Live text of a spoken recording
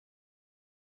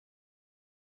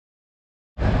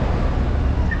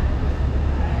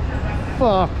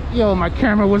Fuck, yo, my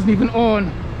camera wasn't even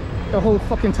on the whole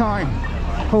fucking time.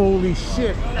 Holy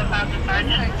shit.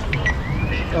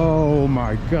 Oh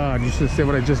my god, you should see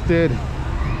what I just did.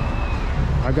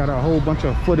 I got a whole bunch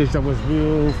of footage that was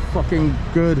real fucking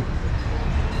good.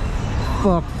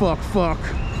 Fuck.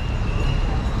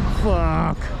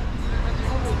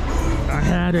 I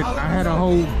had it. I had a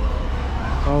whole...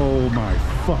 Oh my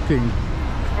fucking...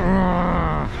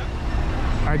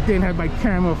 I didn't have my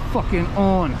camera fucking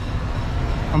on.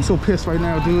 I'm so pissed right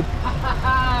now, dude.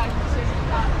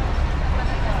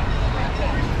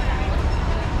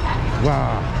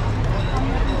 Wow.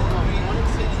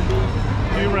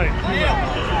 You're right.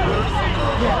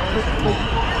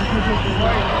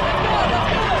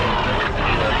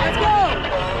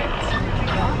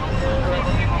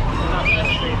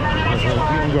 Let's go.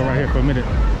 We're gonna go right here for a minute.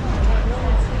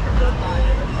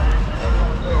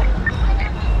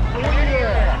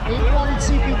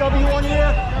 CPW on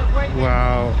here.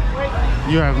 Wow.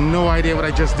 You have no idea what I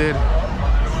just did.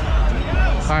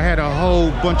 I had a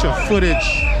whole bunch of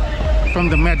footage from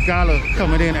the Met Gala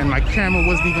coming in and my camera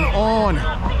wasn't even on.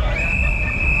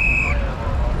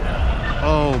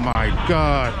 Oh my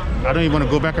god. I don't even want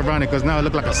to go back around it because now I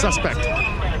look like a suspect.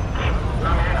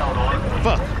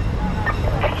 Fuck.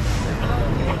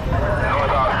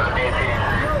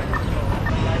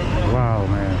 Wow,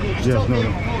 man. Yes, no.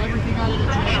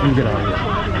 Let me get out of here.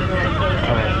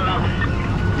 Alright.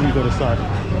 Let me go this side.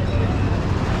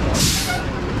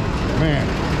 Man.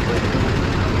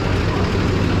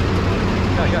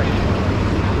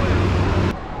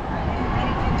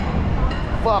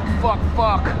 Fuck.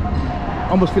 I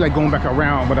almost feel like going back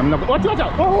around, but I'm not. Watch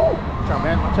out. Oh! Watch out,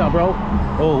 man. Watch out, bro.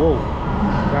 Oh.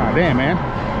 God damn, man.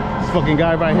 This fucking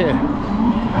guy right here.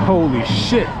 Holy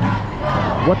shit.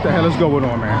 What the hell is going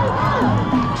on, man?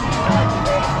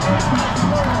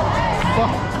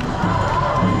 Fuck.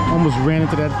 Almost ran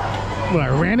into that. Well, I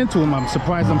ran into him. I'm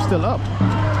surprised I'm still up.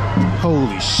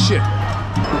 Holy shit.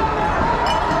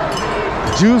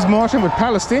 Jews marching with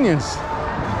Palestinians.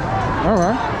 All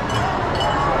right.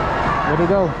 Where'd they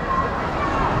go?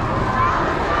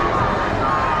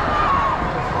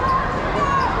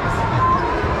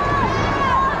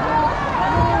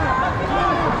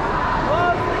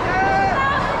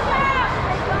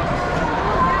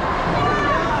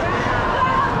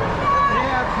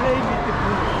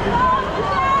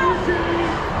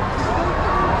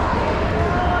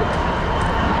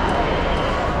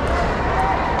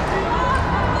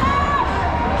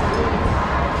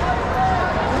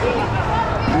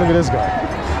 Look at this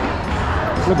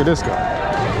guy. Look at this guy.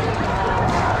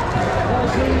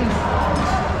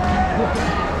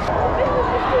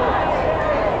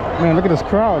 Man, look at this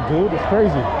crowd, dude. It's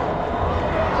crazy.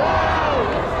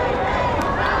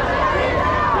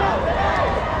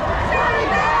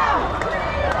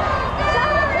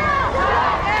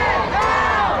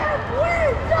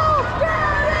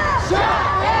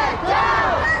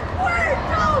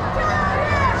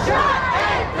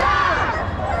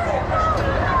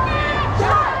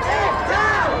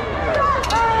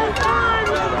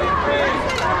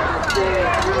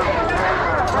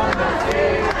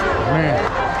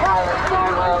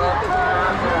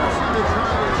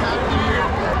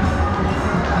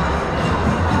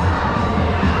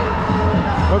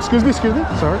 Oh, excuse me,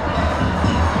 sorry.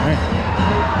 Man.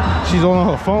 She's on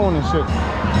her phone and shit.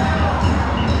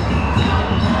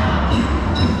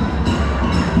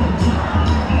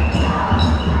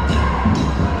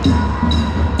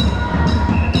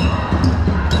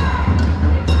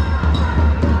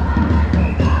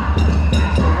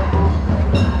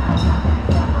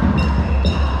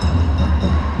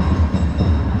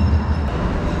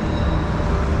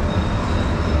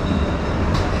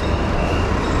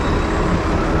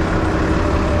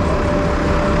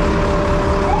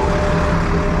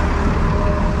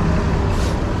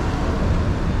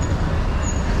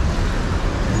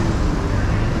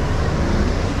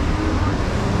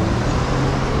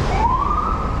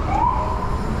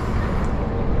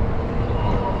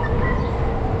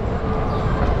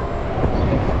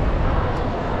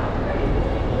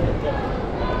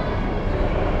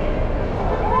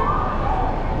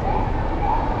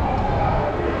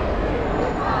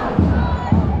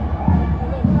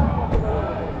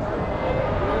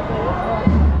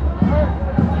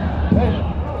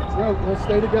 Let's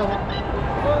stay together.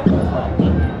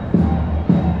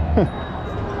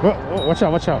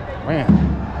 Watch out, man.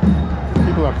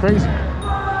 People are crazy.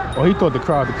 Oh, he thought the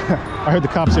crowd, I heard the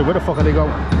cops say, where the fuck are they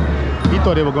going? He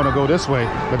thought they were going to go this way,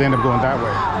 but they ended up going that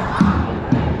way.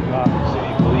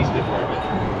 City Police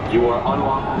Department. You are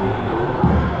unlawfully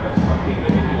obstructing the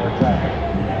vehicular traffic.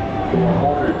 You are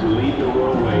ordered to leave the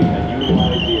roadway and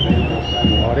utilize the available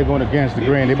They're going against the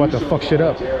grain. They about to fuck shit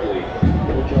up. No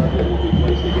charges will be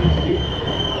placed against you.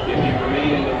 If you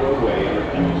remain in the roadway and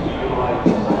refuse to utilize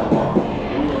the sidewalk,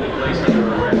 you will be placed under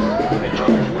arrest and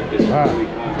charged with disorderly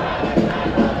conduct.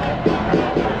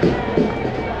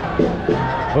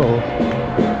 Uh-oh.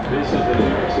 This is the New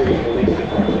York City Police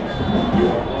Department. You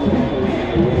are unlawfully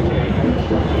in the roadway and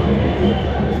obstructing the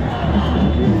vehicle. You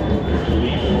are ordered to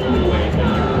leave the roadway and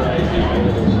utilize the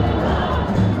available sidewalk.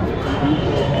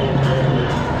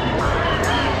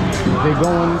 They're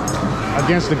going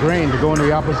against the grain. They're going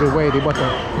the opposite way. They're about to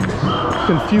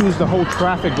confuse the whole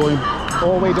traffic going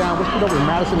all the way down. What's it over?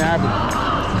 Madison Avenue.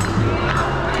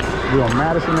 We're on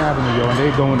Madison Avenue, yo, and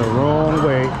they're going the wrong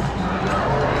way.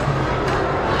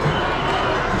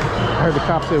 I heard the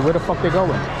cops say, where the fuck they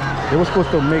going? They were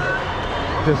supposed to make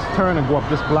this turn and go up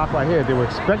this block right here. They were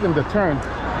expecting to turn,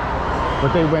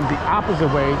 but they went the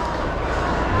opposite way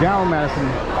down Madison.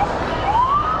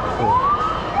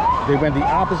 They went the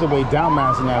opposite way down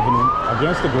Madison Avenue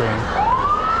against the grain.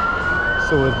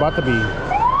 So it's about to be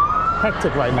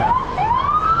hectic right now.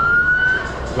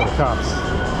 Let's go to the cops.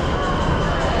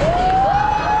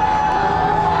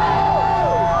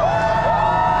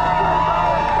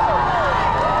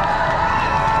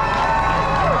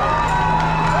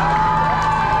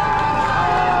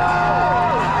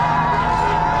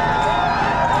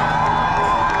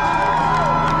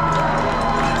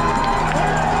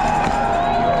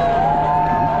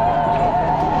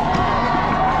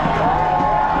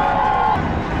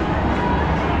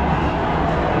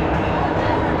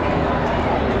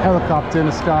 Helicopter in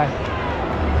the sky.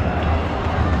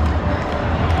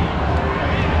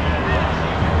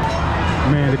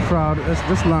 Man, the crowd,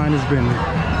 this line has been,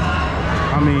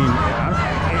 I mean,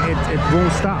 it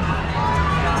won't stop.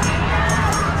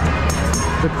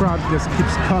 The crowd just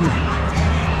keeps coming.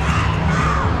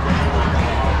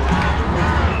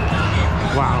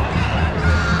 Wow.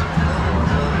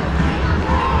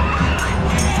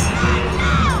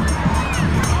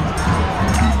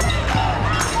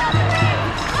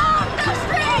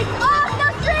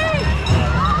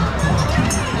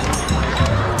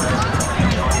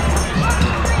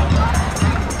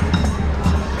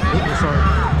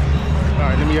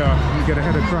 Let me get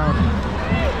ahead of the crowd.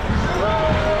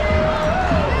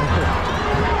 Okay.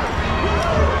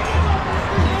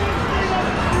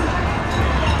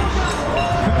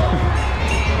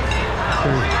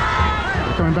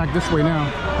 They're coming back this way now.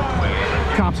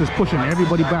 Cops is pushing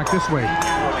everybody back this way. You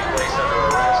will be placed under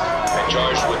arrest and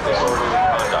charged with disorderly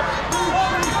conduct.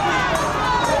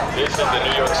 This is the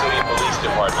New York City Police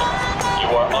Department.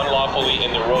 You are unlawfully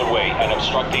in the roadway and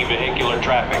obstructing vehicular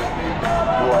traffic.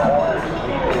 You are ordered to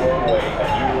leave the roadway and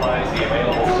utilize the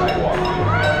available sidewalk.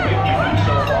 If you do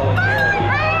so voluntarily,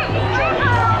 no charges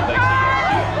will be placed against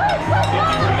you. If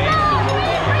you remain in the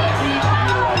roadway and refuse to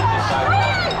utilize the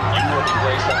sidewalk, you will be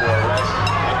placed under arrest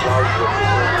and charged with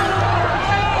disorderly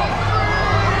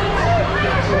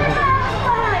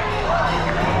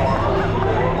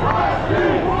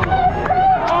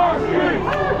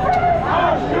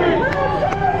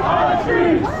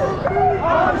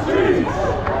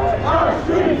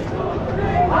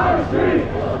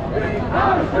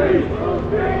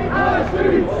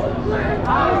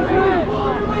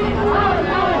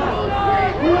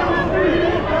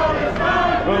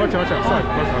Watch out, sorry.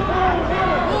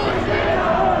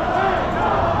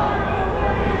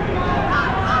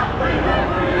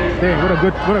 Dang, what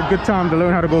a good time to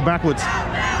learn how to go backwards.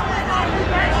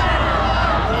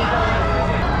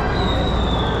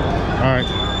 All right.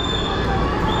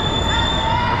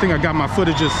 I think I got my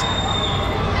footages.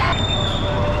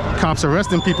 Cops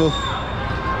arresting people.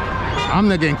 I'm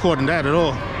not getting caught in that at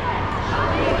all.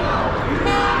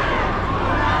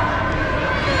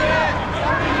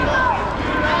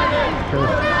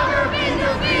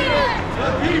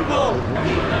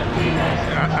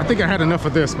 I think I had enough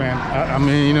of this, man. I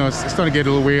mean, you know, it's starting to get a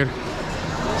little weird.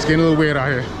 It's getting a little weird out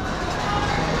here.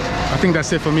 I think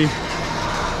that's it for me.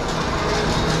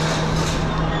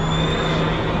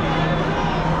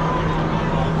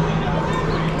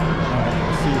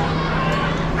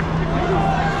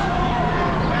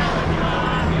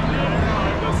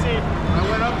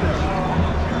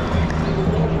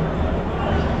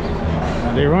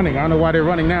 They're running. I don't know why they're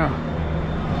running now.